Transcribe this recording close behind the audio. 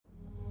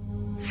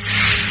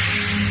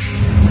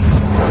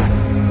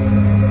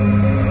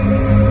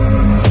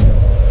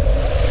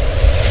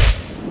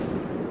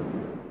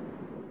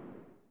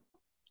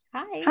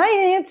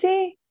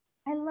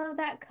love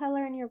that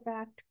color in your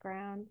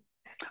background.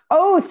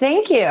 Oh,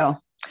 thank you.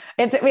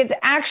 It's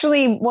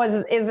actually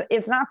was is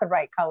it's not the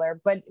right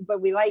color, but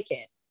we like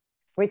it.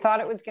 We thought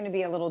it was going to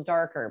be a little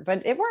darker,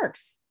 but it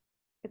works.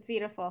 It's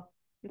beautiful.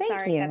 I'm Thank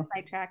sorry, I got you.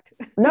 sidetracked.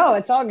 No,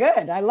 it's all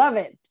good. I love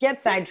it. Get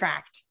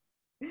sidetracked.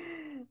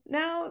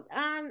 Now,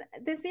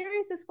 the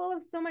series is full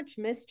of so much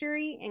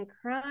mystery and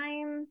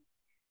crime.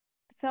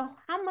 So,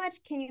 how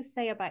much can you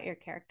say about your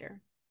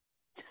character?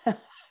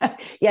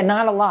 Yeah,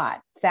 not a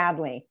lot,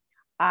 sadly.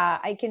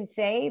 I can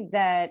say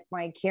that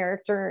my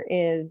character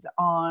is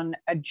on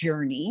a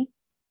journey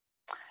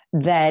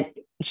that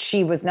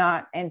she was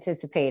not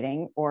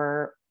anticipating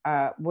or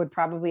would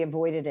probably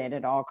avoided it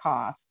at all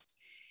costs.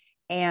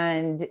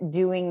 And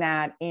doing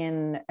that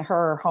in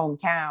her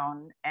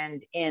hometown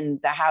and in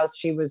the house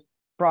she was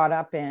brought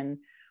up in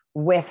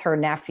with her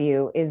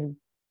nephew is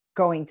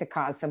going to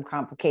cause some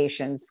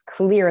complications,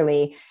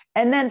 clearly.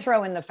 And then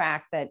throw in the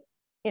fact that,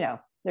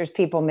 there's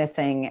people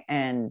missing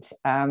and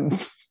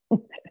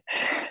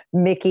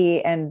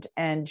Mickey and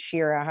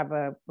Shira have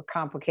a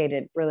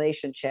complicated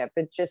relationship.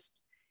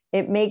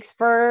 It makes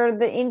for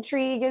the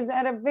intrigue is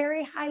at a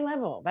very high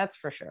level. That's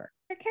for sure.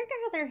 Her character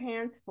has her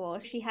hands full.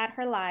 She had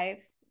her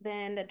life,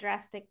 then the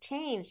drastic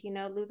change,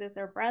 loses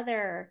her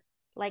brother,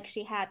 like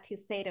she had to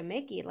say to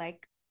Mickey,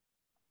 like,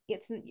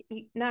 it's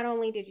not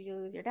only did you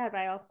lose your dad,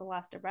 but I also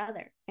lost a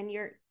brother. And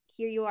here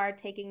you are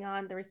taking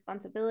on the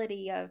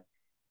responsibility of,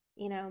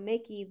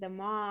 Mickey, the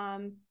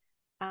mom,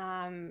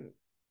 um,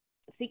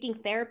 seeking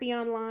therapy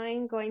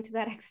online, going to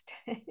that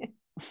extent.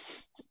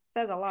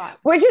 Says a lot.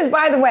 Which is,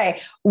 by the way,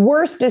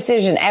 worst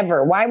decision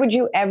ever. Why would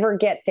you ever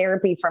get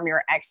therapy from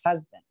your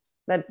ex-husband?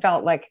 That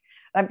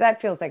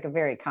feels like a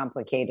very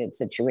complicated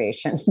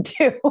situation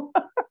too.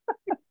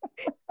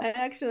 I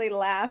actually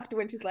laughed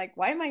when she's like,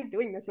 "Why am I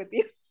doing this with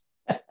you?"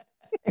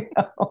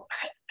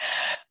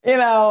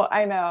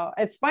 I know.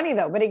 It's funny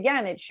though, but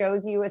again, it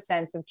shows you a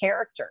sense of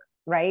character,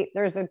 right?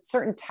 There's a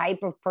certain type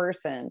of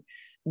person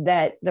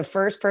that the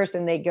first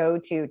person they go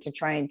to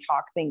try and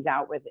talk things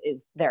out with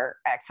is their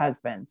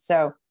ex-husband.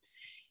 So,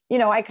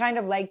 I kind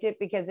of liked it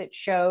because it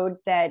showed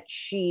that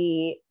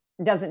she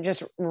doesn't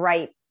just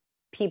write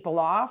people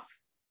off.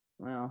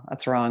 Well,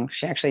 that's wrong.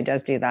 She actually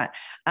does do that.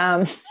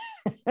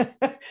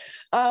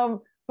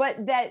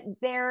 But that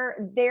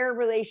their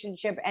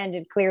relationship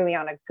ended clearly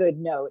on a good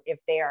note if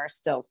they are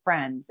still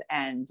friends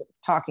and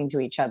talking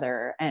to each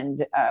other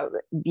and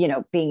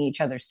being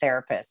each other's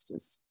therapist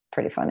is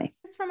pretty funny.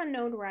 This is from a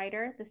known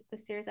writer, the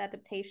series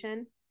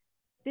adaptation.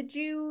 Did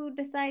you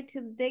decide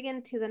to dig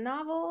into the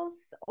novels,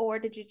 or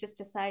did you just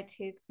decide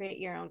to create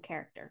your own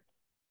character?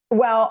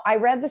 Well, I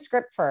read the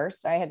script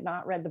first. I had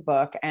not read the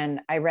book, and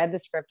I read the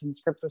script, and the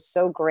script was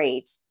so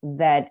great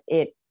that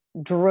it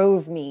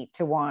drove me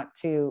to want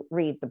to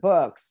read the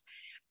books.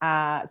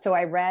 So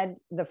I read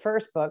the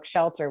first book,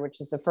 Shelter, which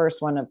is the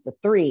first one of the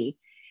three,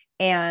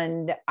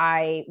 and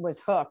I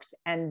was hooked.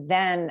 And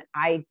then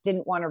I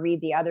didn't want to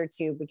read the other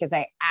two because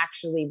I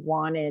actually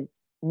wanted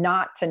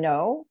not to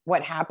know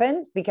what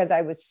happened because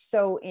I was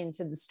so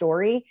into the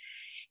story.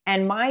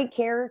 And my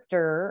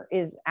character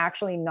is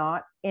actually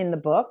not in the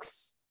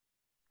books.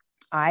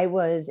 I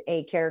was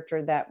a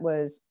character that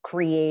was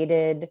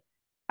created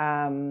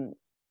um,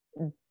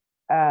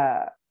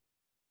 uh,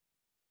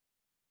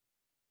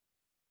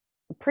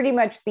 pretty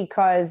much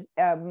because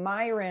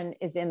Myron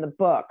is in the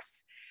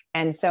books.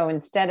 And so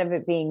instead of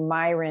it being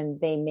Myron,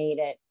 they made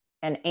it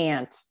an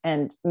aunt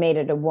and made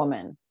it a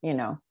woman,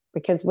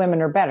 because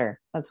women are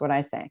better. That's what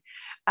I say.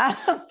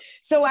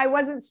 So I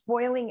wasn't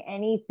spoiling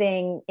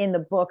anything in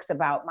the books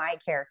about my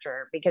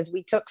character because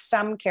we took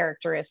some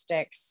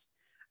characteristics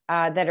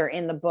that are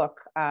in the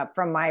book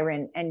from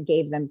Myron and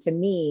gave them to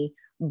me.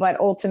 But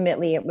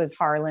ultimately, it was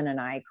Harlan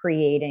and I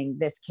creating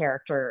this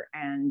character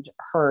and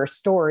her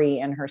story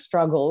and her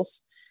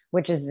struggles,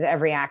 which is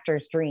every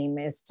actor's dream,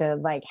 is to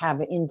have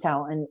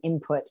intel and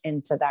input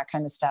into that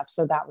kind of stuff.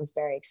 So that was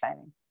very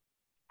exciting.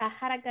 I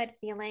had a good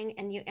feeling,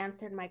 and you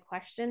answered my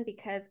question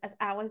because as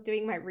I was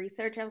doing my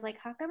research, I was like,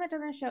 how come it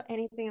doesn't show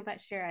anything about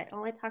Shira? It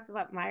only talks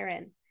about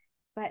Myron,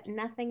 but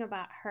nothing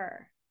about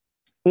her.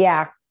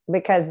 Yeah,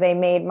 because they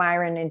made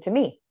Myron into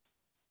me.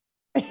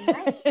 Nice.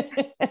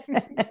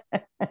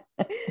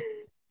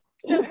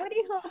 So, what do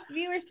you hope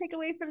viewers take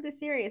away from the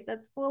series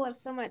that's full of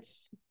so much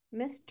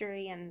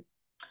mystery and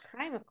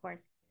crime, of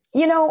course?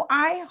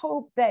 I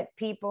hope that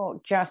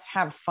people just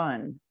have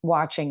fun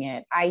watching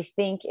it. I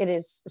think it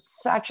is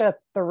such a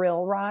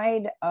thrill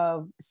ride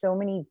of so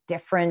many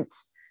different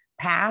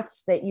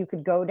paths that you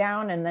could go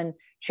down, and then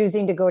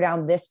choosing to go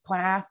down this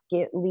path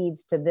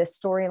leads to this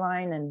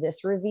storyline and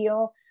this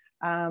reveal.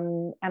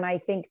 And I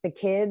think the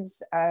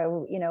kids,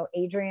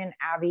 Adrian,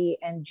 Abby,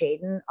 and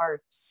Jaden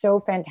are so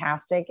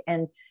fantastic,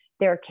 and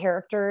their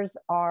characters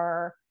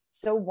are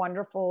so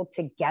wonderful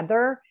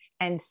together.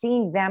 And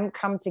seeing them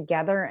come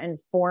together and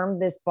form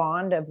this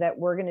bond of that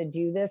we're going to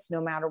do this no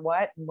matter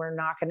what, we're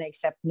not going to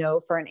accept no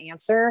for an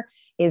answer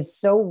is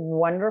so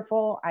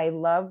wonderful. I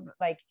love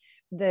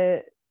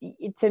to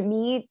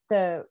me,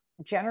 the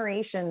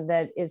generation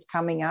that is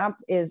coming up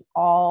is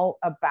all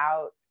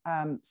about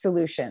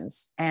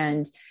solutions,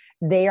 and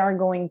they are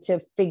going to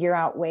figure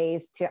out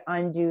ways to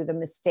undo the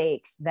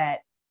mistakes that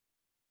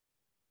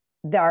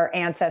our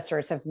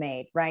ancestors have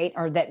made, right?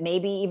 Or that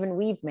maybe even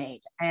we've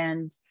made.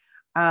 And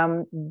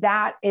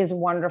that is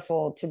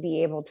wonderful to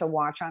be able to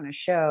watch on a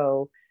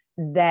show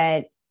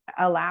that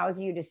allows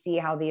you to see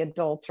how the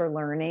adults are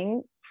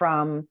learning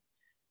from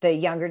the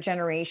younger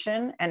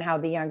generation and how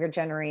the younger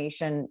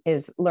generation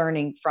is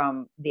learning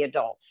from the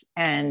adults.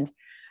 And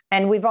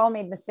we've all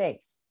made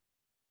mistakes.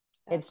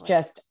 Definitely. It's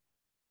just,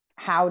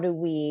 how do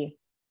we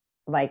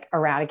like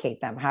eradicate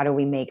them? How do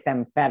we make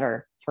them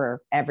better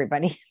for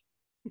everybody?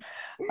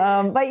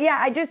 But yeah,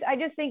 I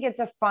just think it's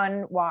a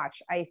fun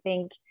watch. I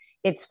think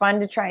it's fun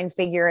to try and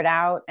figure it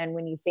out. And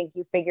when you think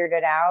you figured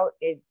it out,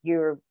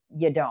 you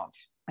don't.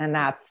 And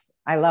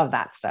I love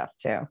that stuff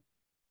too.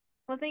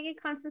 Well, thank you,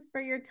 Constance, for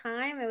your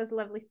time. It was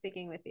lovely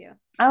speaking with you.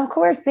 Of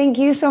course. Thank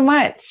you so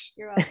much.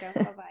 You're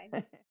welcome.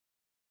 Bye-bye.